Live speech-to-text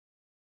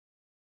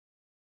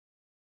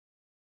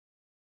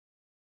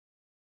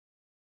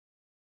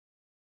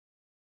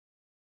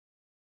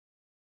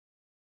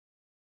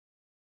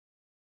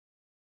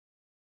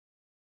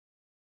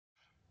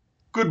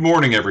Good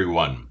morning,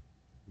 everyone.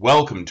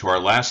 Welcome to our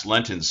last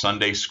Lenten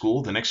Sunday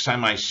School. The next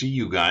time I see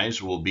you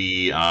guys will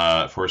be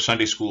for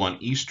Sunday School on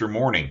Easter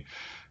morning.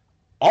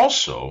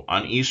 Also,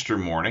 on Easter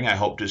morning, I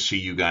hope to see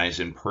you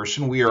guys in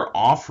person. We are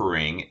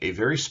offering a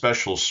very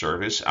special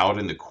service out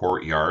in the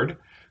courtyard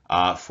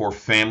for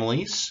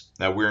families.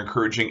 We're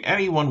encouraging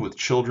anyone with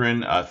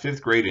children,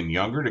 fifth grade and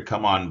younger, to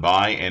come on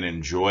by and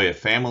enjoy a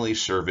family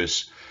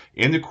service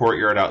in the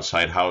courtyard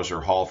outside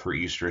Hauser Hall for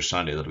Easter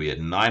Sunday. That'll be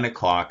at 9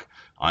 o'clock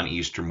on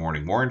Easter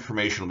morning. More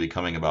information will be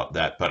coming about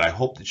that, but I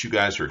hope that you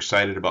guys are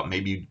excited about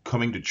maybe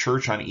coming to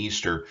church on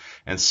Easter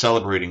and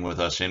celebrating with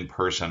us in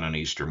person on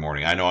Easter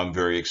morning. I know I'm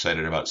very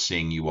excited about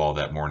seeing you all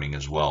that morning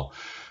as well.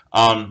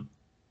 Um,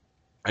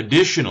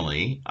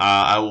 Additionally,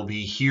 I will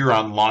be here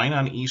online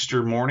on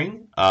Easter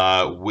morning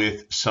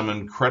with some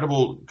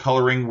incredible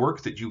coloring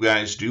work that you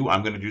guys do.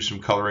 I'm going to do some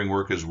coloring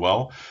work as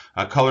well.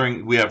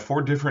 We have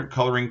 4 different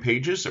coloring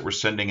pages that we're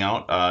sending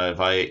out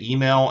via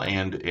email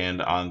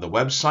and on the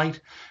website.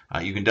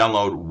 You can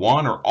download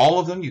one or all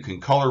of them. You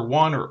can color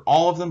one or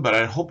all of them, but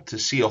I hope to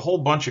see a whole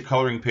bunch of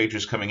coloring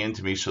pages coming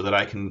into me so that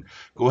I can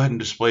go ahead and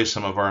display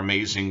some of our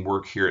amazing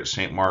work here at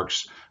St.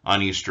 Mark's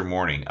on Easter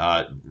morning.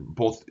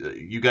 Both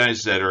you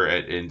guys that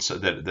are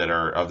that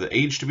are of the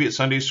age to be at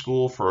Sunday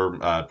school for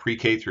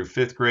pre-K through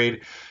fifth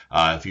grade,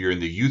 if you're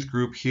in the youth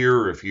group here,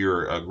 or if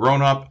you're a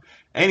grown-up,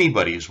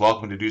 anybody is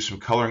welcome to do some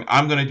coloring.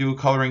 I'm going to do a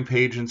coloring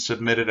page and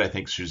submit it. I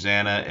think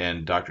Susanna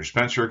and Dr.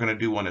 Spencer are going to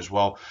do one as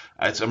well.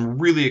 I'm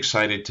really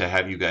excited to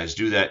have you guys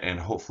do that, and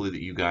hopefully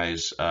that you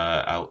guys,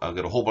 I'll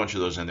get a whole bunch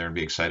of those in there and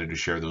be excited to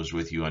share those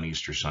with you on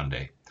Easter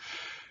Sunday.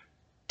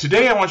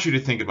 Today I want you to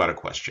think about a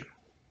question.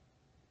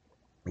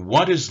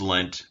 What does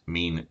Lent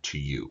mean to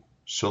you?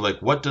 So,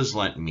 what does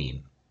Lent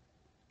mean?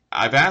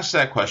 I've asked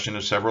that question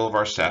of several of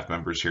our staff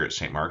members here at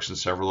St. Mark's, and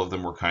several of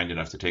them were kind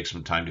enough to take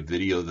some time to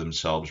video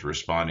themselves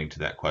responding to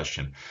that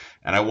question.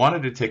 And I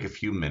wanted to take a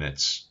few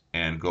minutes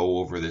and go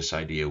over this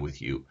idea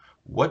with you.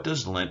 What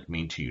does Lent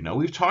mean to you? Now,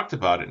 we've talked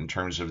about it in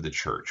terms of the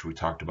church. We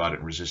talked about it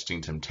in resisting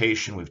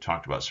temptation. We've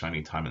talked about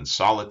spending time in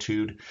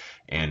solitude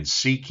and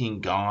seeking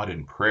God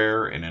in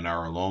prayer and in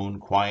our alone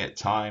quiet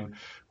time.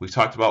 We've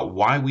talked about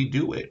why we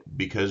do it,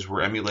 because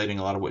we're emulating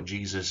a lot of what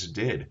Jesus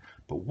did.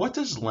 But what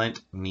does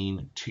Lent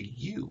mean to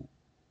you?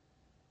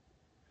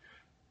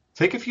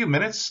 Take a few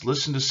minutes,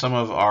 listen to some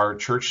of our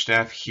church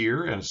staff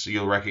here, and so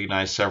you'll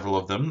recognize several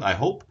of them, I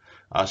hope.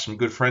 Some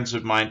good friends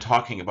of mine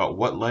talking about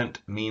what Lent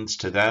means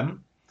to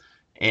them.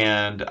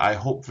 And I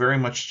hope very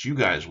much you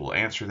guys will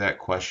answer that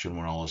question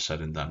when all is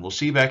said and done. We'll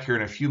see you back here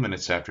in a few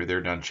minutes after they're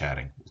done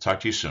chatting. We'll talk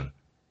to you soon.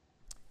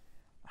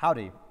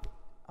 Howdy.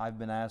 I've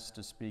been asked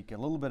to speak a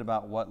little bit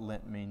about what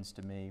Lent means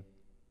to me.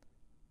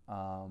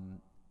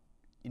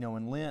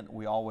 In Lent,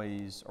 we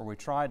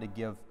try to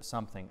give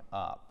something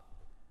up.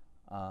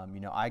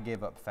 I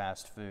gave up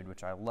fast food,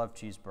 which I love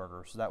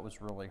cheeseburgers, so that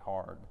was really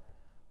hard.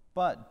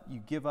 But you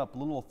give up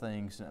little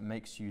things, and it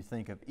makes you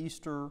think of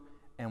Easter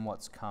and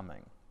what's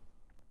coming.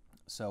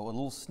 So a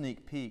little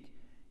sneak peek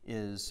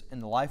is,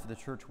 in the life of the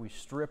church, we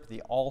strip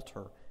the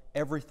altar.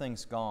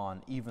 Everything's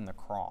gone, even the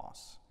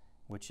cross,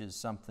 which is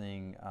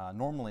something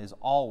normally is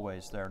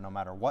always there, no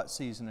matter what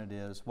season it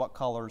is, what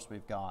colors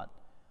we've got.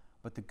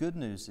 But the good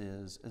news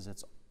is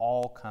it's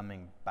all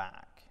coming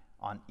back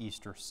on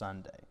Easter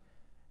Sunday.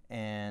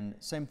 And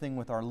same thing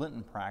with our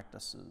Lenten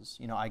practices.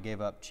 I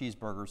gave up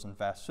cheeseburgers and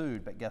fast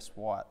food, but guess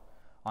what?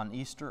 On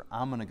Easter,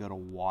 I'm going to go to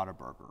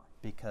Whataburger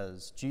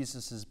because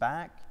Jesus is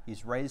back.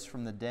 He's raised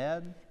from the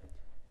dead,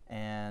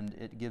 and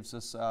it gives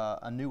us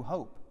a new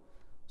hope.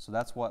 So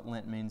that's what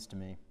Lent means to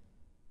me.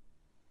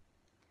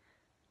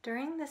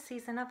 During the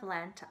season of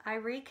Lent, I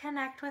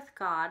reconnect with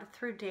God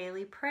through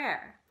daily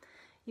prayer.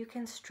 You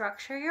can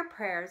structure your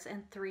prayers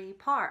in 3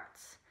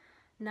 parts.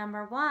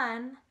 Number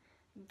 1,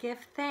 give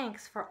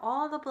thanks for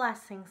all the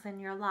blessings in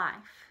your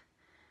life.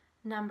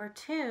 Number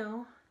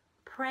 2,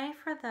 pray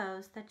for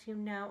those that you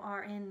know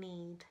are in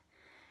need.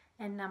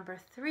 And number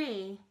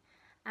 3,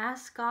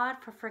 ask God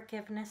for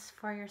forgiveness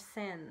for your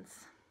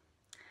sins.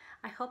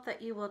 I hope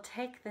that you will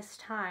take this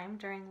time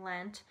during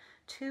Lent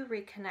to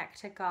reconnect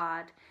to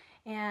God,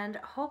 and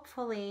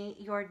hopefully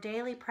your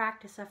daily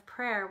practice of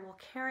prayer will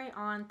carry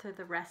on through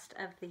the rest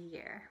of the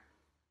year.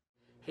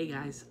 Hey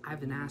guys, I've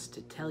been asked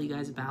to tell you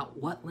guys about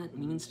what Lent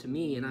means to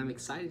me, and I'm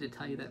excited to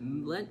tell you that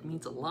Lent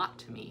means a lot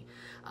to me.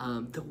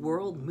 The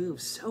world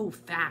moves so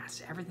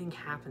fast. Everything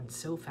happens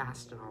so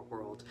fast in our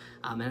world.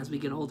 And as we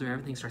get older,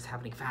 everything starts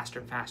happening faster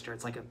and faster.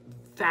 It's like a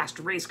fast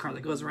race car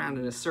that goes around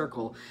in a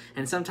circle,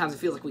 and sometimes it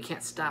feels like we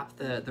can't stop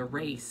the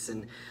race.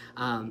 And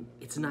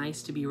it's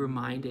nice to be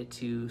reminded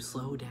to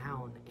slow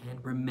down and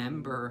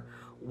remember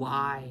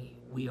why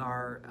we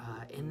are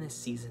in this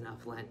season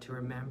of Lent, to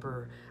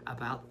remember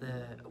about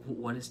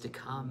what is to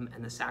come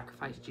and the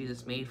sacrifice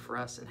Jesus made for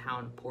us and how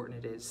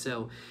important it is.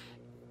 So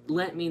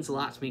Lent means a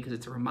lot to me because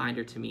it's a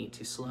reminder to me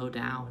to slow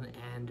down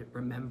and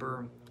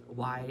remember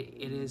why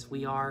it is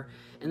we are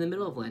in the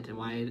middle of Lent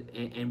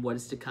and what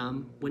is to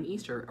come when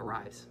Easter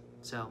arrives.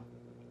 So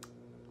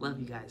love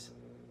you guys.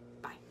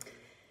 Bye.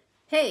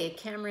 Hey,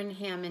 Cameron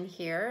Hammond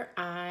here.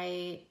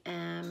 I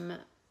am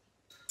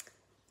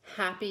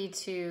happy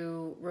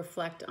to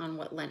reflect on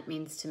what Lent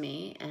means to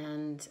me,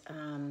 and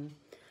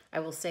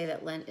I will say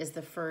that Lent is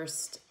the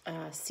first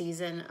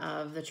season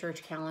of the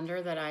church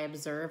calendar that I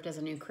observed as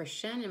a new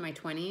Christian in my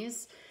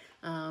 20s.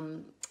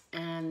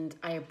 And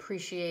I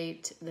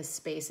appreciate the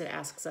space it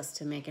asks us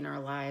to make in our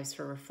lives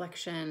for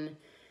reflection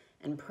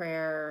and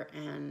prayer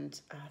and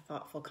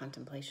thoughtful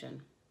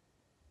contemplation.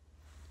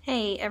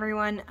 Hey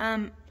everyone.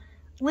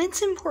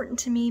 Lent's important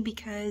to me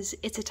because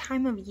it's a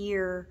time of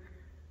year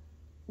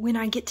when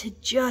I get to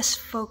just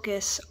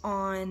focus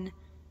on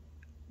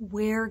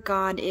where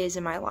God is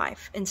in my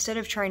life. Instead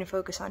of trying to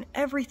focus on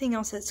everything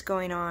else that's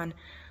going on,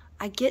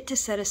 I get to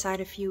set aside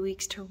a few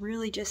weeks to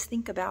really just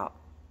think about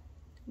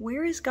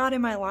where is God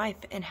in my life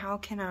and how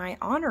can I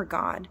honor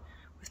God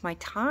with my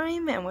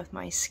time and with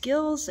my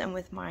skills and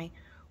with my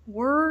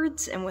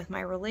words and with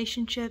my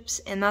relationships.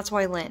 And that's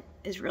why Lent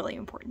is really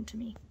important to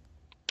me.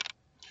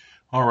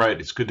 All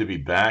right, it's good to be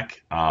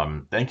back.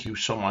 Thank you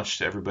so much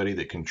to everybody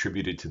that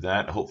contributed to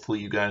that. Hopefully,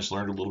 you guys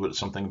learned a little bit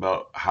something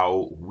about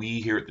how we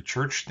here at the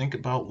church think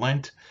about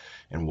Lent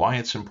and why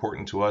it's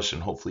important to us.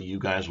 And hopefully, you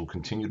guys will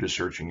continue to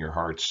search in your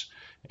hearts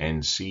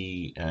and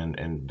see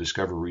and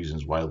discover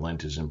reasons why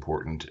Lent is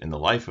important in the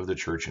life of the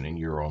church and in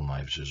your own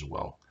lives as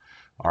well.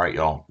 All right,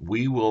 y'all.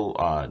 We will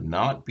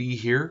not be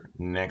here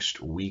next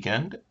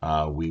weekend.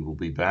 We will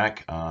be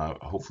back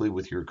hopefully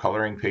with your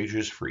coloring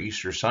pages for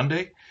Easter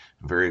Sunday.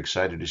 I'm very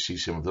excited to see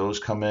some of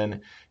those come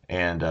in.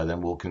 And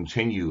then we'll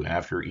continue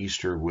after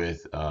Easter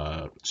with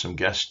some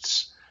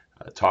guests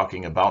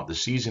talking about the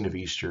season of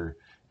Easter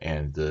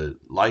and the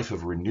life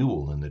of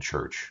renewal in the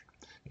church.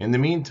 In the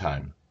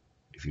meantime,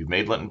 if you've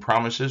made Lenten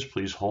promises,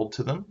 please hold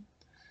to them.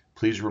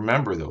 Please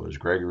remember, though, as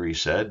Gregory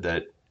said,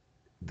 that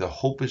the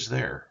hope is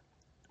there.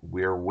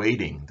 We are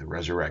waiting the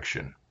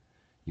resurrection.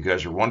 You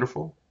guys are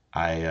wonderful.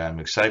 I am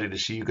excited to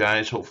see you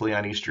guys hopefully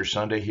on Easter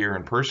Sunday here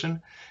in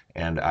person,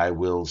 and I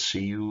will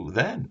see you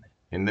then.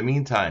 In the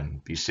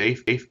meantime, be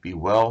safe, be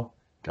well.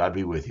 God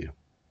be with you.